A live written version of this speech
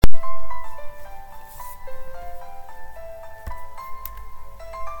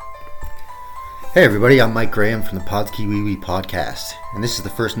Hey everybody, I'm Mike Graham from the Podski Wee Wee podcast, and this is the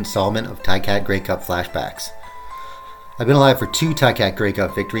first installment of Ticats Grey Cup flashbacks. I've been alive for two Ticats Grey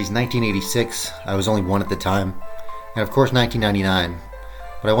Cup victories, 1986, I was only one at the time, and of course 1999,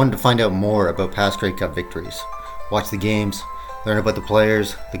 but I wanted to find out more about past Grey Cup victories, watch the games, learn about the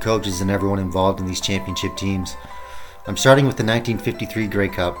players, the coaches, and everyone involved in these championship teams. I'm starting with the 1953 Grey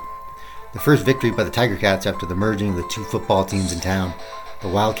Cup, the first victory by the Tiger Cats after the merging of the two football teams in town, the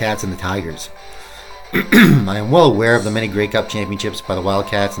Wildcats and the Tigers. I am well aware of the many Grey Cup championships by the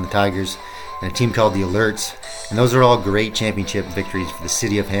Wildcats and the Tigers and a team called the Alerts, and those are all great championship victories for the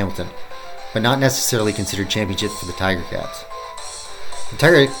city of Hamilton, but not necessarily considered championships for the Tiger Cats. The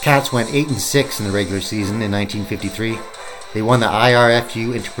Tiger Cats went 8-6 in the regular season in 1953. They won the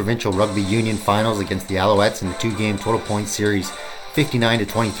IRFU Interprovincial Rugby Union Finals against the Alouettes in the two-game total points series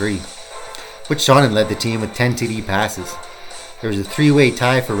 59-23. Butch Sonnen led the team with 10 TD passes. There was a three-way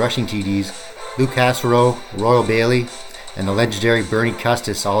tie for rushing TDs. Luke Cassereau, Royal Bailey, and the legendary Bernie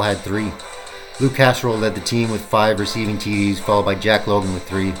Custis all had 3. Luke Cassereau led the team with 5 receiving TDs, followed by Jack Logan with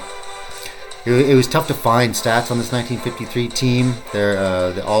 3. It was tough to find stats on this 1953 team.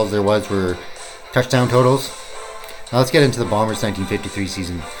 All there was were touchdown totals. Now let's get into the Bombers' 1953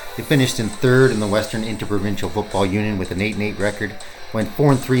 season. They finished in 3rd in the Western Interprovincial Football Union with an 8-8 record, went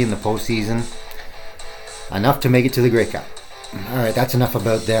 4-3 in the postseason. Enough to make it to the Grey Cup. Alright, that's enough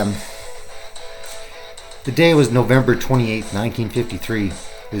about them. The day was November 28, 1953. It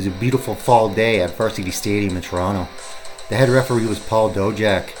was a beautiful fall day at Varsity Stadium in Toronto. The head referee was Paul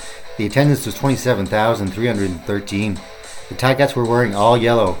Dojak. The attendance was 27,313. The Ticats were wearing all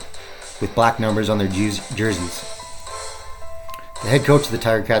yellow with black numbers on their jerseys. The head coach of the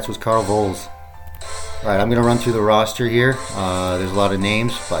Tiger Cats was Carl Voles. Alright, I'm going to run through the roster here. There's a lot of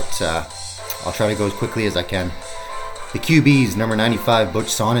names, but I'll try to go as quickly as I can. The QBs, number 95, Butch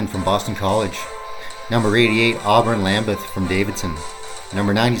Sonnen from Boston College. Number 88, Auburn Lambeth from Davidson.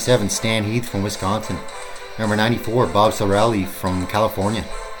 Number 97, Stan Heath from Wisconsin. Number 94, Bob Sorelli from California.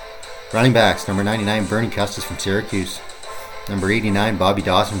 Running backs, number 99, Bernie Custis from Syracuse. Number 89, Bobby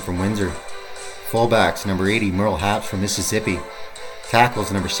Dawson from Windsor. Fullbacks, number 80, Merle Haps from Mississippi.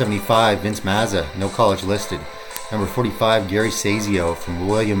 Tackles, number 75, Vince Mazza, no college listed. Number 45, Gary Sazio from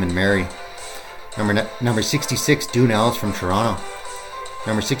William and Mary. Number 66, Dune Ellis from Toronto.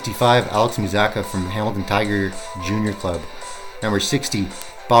 Number 65, Alex Muzaka from Hamilton Tiger Junior Club. Number 60,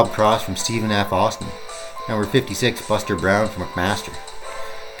 Bob Cross from Stephen F. Austin. Number 56, Buster Brown from McMaster.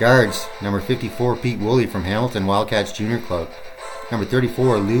 Guards, number 54, Pete Woolley from Hamilton Wildcats Junior Club. Number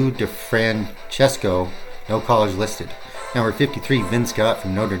 34, Lou DeFrancesco, no college listed. Number 53, Vin Scott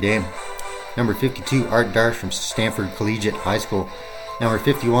from Notre Dame. Number 52, Art Darsh from Stanford Collegiate High School. Number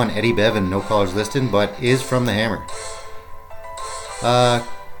 51, Eddie Bevan, no college listed, but is from the Hammer.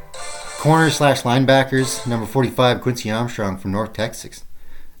 Corner/linebackers, number 45, Quincy Armstrong from North Texas.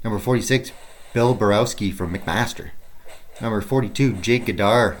 Number 46, Bill Borowski from McMaster. Number 42, Jake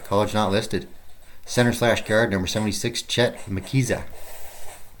Gadar, college not listed. Center/guard, number 76, Chet McKeeza.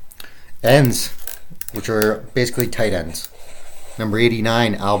 Ends, which are basically tight ends. Number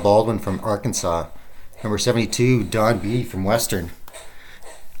 89, Al Baldwin from Arkansas. Number 72, Don B. from Western.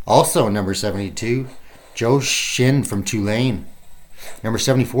 Also number 72, Joe Shin from Tulane. Number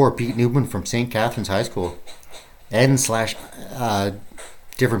 74, Pete Newman from St. Catherine's High School. Different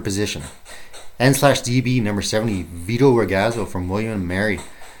position. N/DB, number 70, Vito Ragazzo from William and Mary.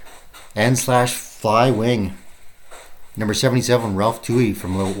 N/fly wing, number 77, Ralph Toohey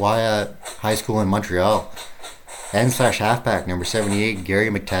from Lawaya High School in Montreal. N/halfback, number 78, Gary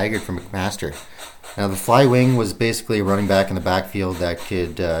McTaggart from McMaster. Now the fly wing was basically a running back in the backfield that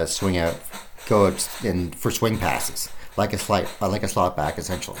could go out for swing passes, like a slot back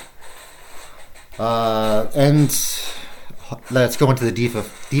essentially. And let's go into the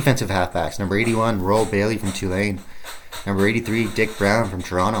defensive halfbacks. Number 81, Royal Bailey from Tulane. Number 83, Dick Brown from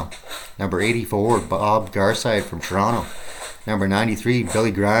Toronto. Number 84, Bob Garside from Toronto. Number 93,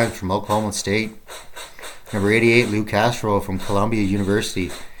 Billy Grimes from Oklahoma State. Number 88, Lou Castro from Columbia University.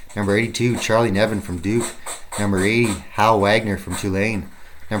 Number 82, Charlie Nevin from Duke. Number 80, Hal Wagner from Tulane.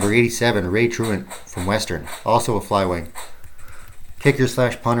 Number 87, Ray Truant from Western, also a fly wing.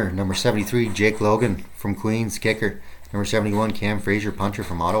 Kicker/punter, number 73, Jake Logan from Queens, kicker. Number 71, Cam Fraser, punter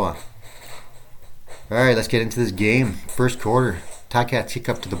from Ottawa. Alright, let's get into this game. First quarter, Ticats kick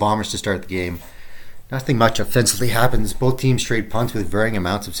up to the Bombers to start the game. Nothing much offensively happens. Both teams trade punts with varying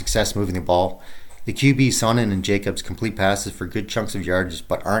amounts of success moving the ball. The QB, Sonnen and Jacobs, complete passes for good chunks of yardage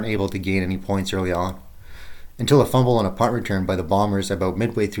but aren't able to gain any points early on. Until a fumble on a punt return by the Bombers about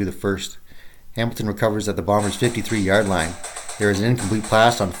midway through the first. Hamilton recovers at the Bombers' 53-yard line. There is an incomplete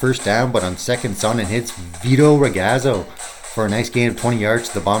pass on first down, but on second, Sonnen hits Vito Ragazzo for a nice gain of 20 yards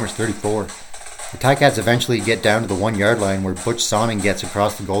to the Bombers' 34. The Ticats eventually get down to the 1 yard line where Butch Sonnen gets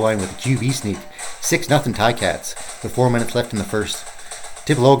across the goal line with a QB sneak. 6-0 Ticats with 4 minutes left in the first.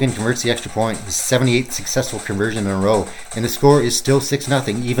 Tip Logan converts the extra point, his 78th successful conversion in a row, and the score is still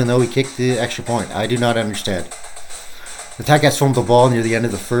 6-0 even though he kicked the extra point. I do not understand. The Ticats fumble the ball near the end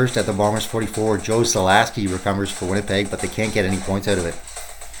of the first at the Bombers' 44. Joe Zalaski recovers for Winnipeg, but they can't get any points out of it.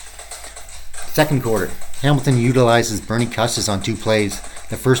 Second quarter, Hamilton utilizes Bernie Custis on 2 plays.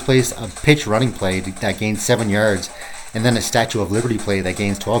 The first play is a pitch running play that gains 7 yards, and then a Statue of Liberty play that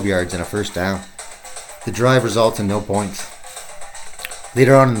gains 12 yards and a first down. The drive results in no points.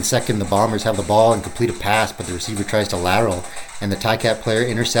 Later on in the second, the Bombers have the ball and complete a pass, but the receiver tries to lateral, and the Ticat player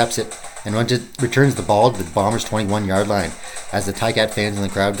intercepts it and returns the ball to the Bombers' 21 yard line as the Ticat fans in the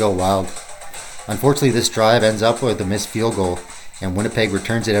crowd go wild. Unfortunately, this drive ends up with a missed field goal, and Winnipeg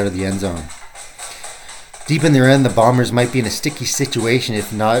returns it out of the end zone. Deep in their end, the Bombers might be in a sticky situation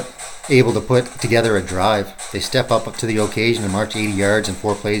if not able to put together a drive. They step up to the occasion and march 80 yards in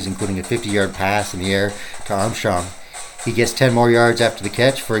 4 plays, including a 50-yard pass in the air to Armstrong. He gets 10 more yards after the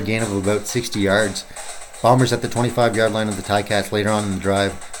catch for a gain of about 60 yards. Bombers at the 25-yard line of the Ticats later on in the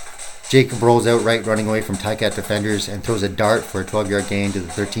drive. Jacob rolls out right, running away from Ticat defenders, and throws a dart for a 12-yard gain to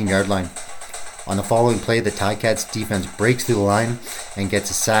the 13-yard line. On the following play, the Ticats defense breaks through the line and gets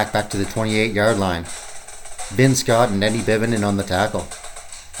a sack back to the 28-yard line. Vin Scott and Eddie Bevan on the tackle.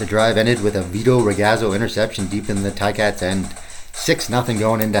 The drive ended with a Vito Ragazzo interception deep in the Ticats' end. 6-0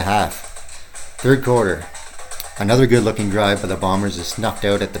 going into half. Third quarter. Another good-looking drive by the Bombers is snuffed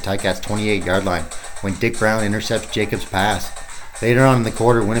out at the Ticats' 28-yard line when Dick Brown intercepts Jacob's pass. Later on in the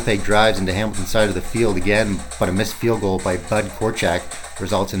quarter, Winnipeg drives into Hamilton's side of the field again, but a missed field goal by Bud Korchak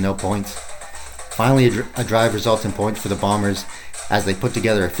results in no points. Finally, a drive results in points for the Bombers as they put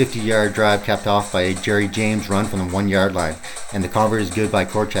together a 50-yard drive capped off by a Jerry James run from the 1 yard line, and the convert is good by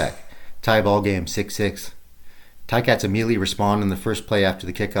Korchak. Tie ball game 6-6. Ticats immediately respond in the first play after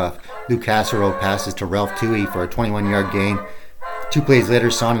the kickoff. Luke Cassereau passes to Ralph Toohey for a 21-yard gain. 2 plays later,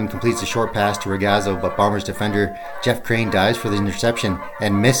 Sonnen completes a short pass to Ragazzo, but Bombers defender Jeff Crane dives for the interception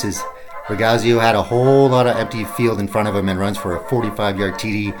and misses. Ragazzo had a whole lot of empty field in front of him and runs for a 45-yard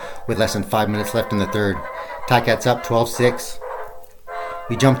TD with less than 5 minutes left in the third. Ticats up 12-6.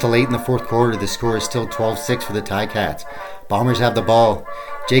 We jump to late in the fourth quarter. The score is still 12-6 for the Ticats. Bombers have the ball.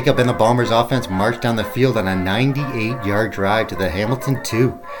 Jacob and the Bombers offense march down the field on a 98-yard drive to the Hamilton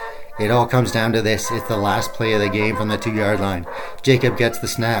 2. It all comes down to this. It's the last play of the game from the 2 yard line. Jacob gets the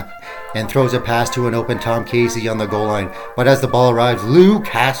snap and throws a pass to an open Tom Casey on the goal line. But as the ball arrives, Luke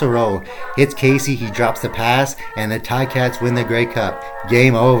Cassereau hits Casey. He drops the pass, and the Ticats win the Grey Cup.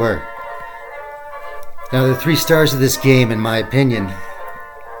 Game over. Now, the 3 stars of this game, in my opinion.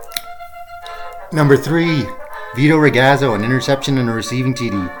 Number 3, Vito Ragazzo, an interception and a receiving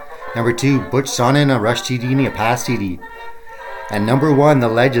TD. Number 2, Butch Sonnen, a rush TD and a pass TD. And number 1, the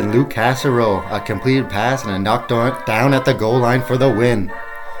legend Luke Cassereau, a completed pass and a knock down at the goal line for the win.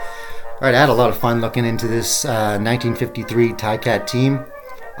 Alright, I had a lot of fun looking into this 1953 Ticat team.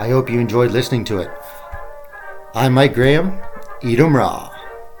 I hope you enjoyed listening to it. I'm Mike Graham. Eat 'em raw.